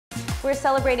We're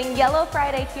celebrating Yellow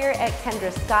Friday here at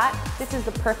Kendra Scott. This is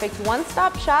the perfect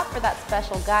one-stop shop for that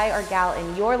special guy or gal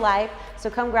in your life. So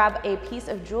come grab a piece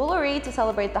of jewelry to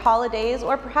celebrate the holidays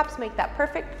or perhaps make that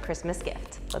perfect Christmas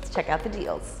gift. Let's check out the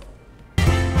deals.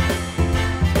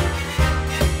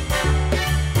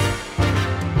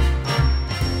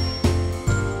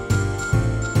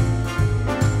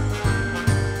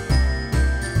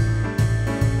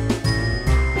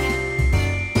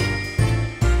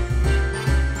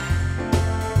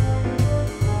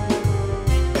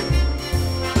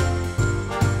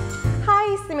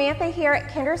 Samantha here at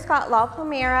Kendra Scott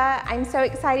Palmera. I'm so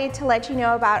excited to let you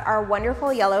know about our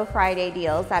wonderful Yellow Friday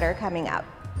deals that are coming up.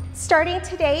 Starting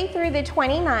today through the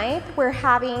 29th, we're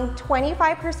having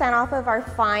 25% off of our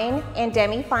fine and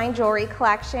demi-fine jewelry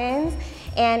collections,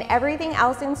 and everything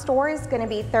else in store is going to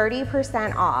be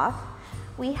 30% off.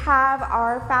 We have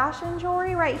our fashion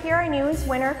jewelry right here, our newest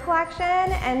winter collection,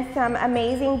 and some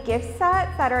amazing gift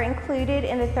sets that are included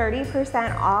in the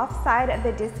 30% off side of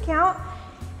the discount.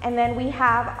 And then we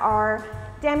have our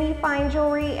demi-fine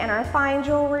jewelry and our fine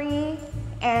jewelry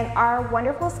and our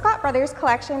wonderful Scott Brothers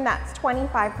collection that's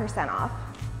 25% off.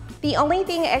 The only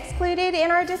thing excluded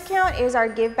in our discount is our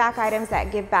give back items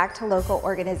that give back to local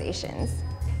organizations.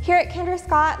 Here at Kendra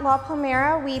Scott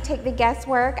Palmera, we take the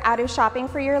guesswork out of shopping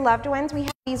for your loved ones. We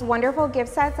have these wonderful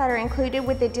gift sets that are included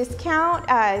with the discount,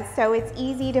 so it's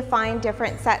easy to find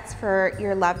different sets for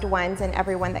your loved ones and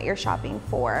everyone that you're shopping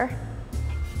for.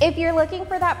 If you're looking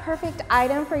for that perfect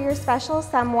item for your special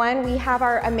someone, we have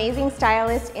our amazing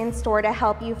stylist in store to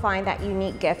help you find that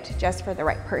unique gift just for the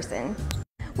right person.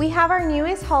 We have our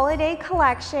newest holiday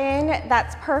collection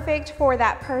that's perfect for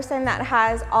that person that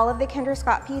has all of the Kendra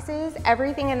Scott pieces.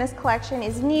 Everything in this collection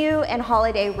is new and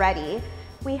holiday ready.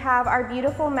 We have our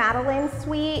beautiful Madeline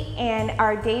suite and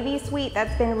our Davy suite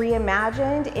that's been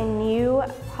reimagined in new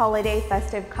holiday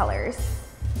festive colors.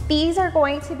 These are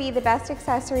going to be the best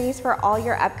accessories for all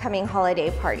your upcoming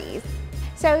holiday parties.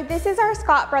 So this is our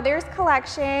Scott Brothers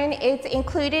collection. It's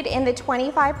included in the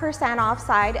 25% off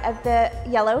side of the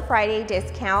Yellow Friday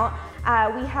discount.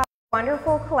 We have a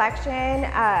wonderful collection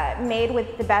made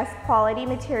with the best quality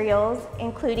materials,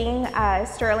 including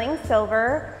sterling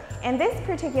silver. And this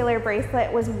particular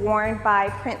bracelet was worn by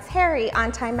Prince Harry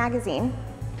on Time magazine.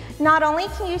 Not only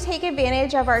can you take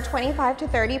advantage of our 25 to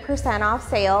 30% off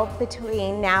sale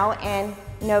between now and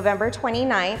November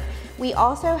 29th, we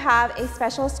also have a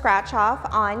special scratch off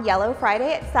on Yellow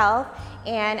Friday itself,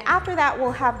 and after that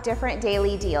we'll have different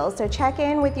daily deals. So check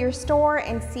in with your store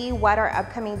and see what our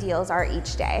upcoming deals are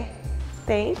each day.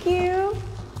 Thank you.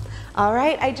 All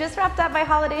right, I just wrapped up my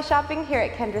holiday shopping here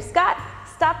at Kendra Scott.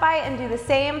 Stop by and do the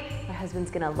same. My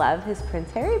husband's gonna love his Prince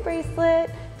Harry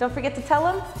bracelet. Don't forget to tell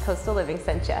him Coastal Living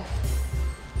sent you.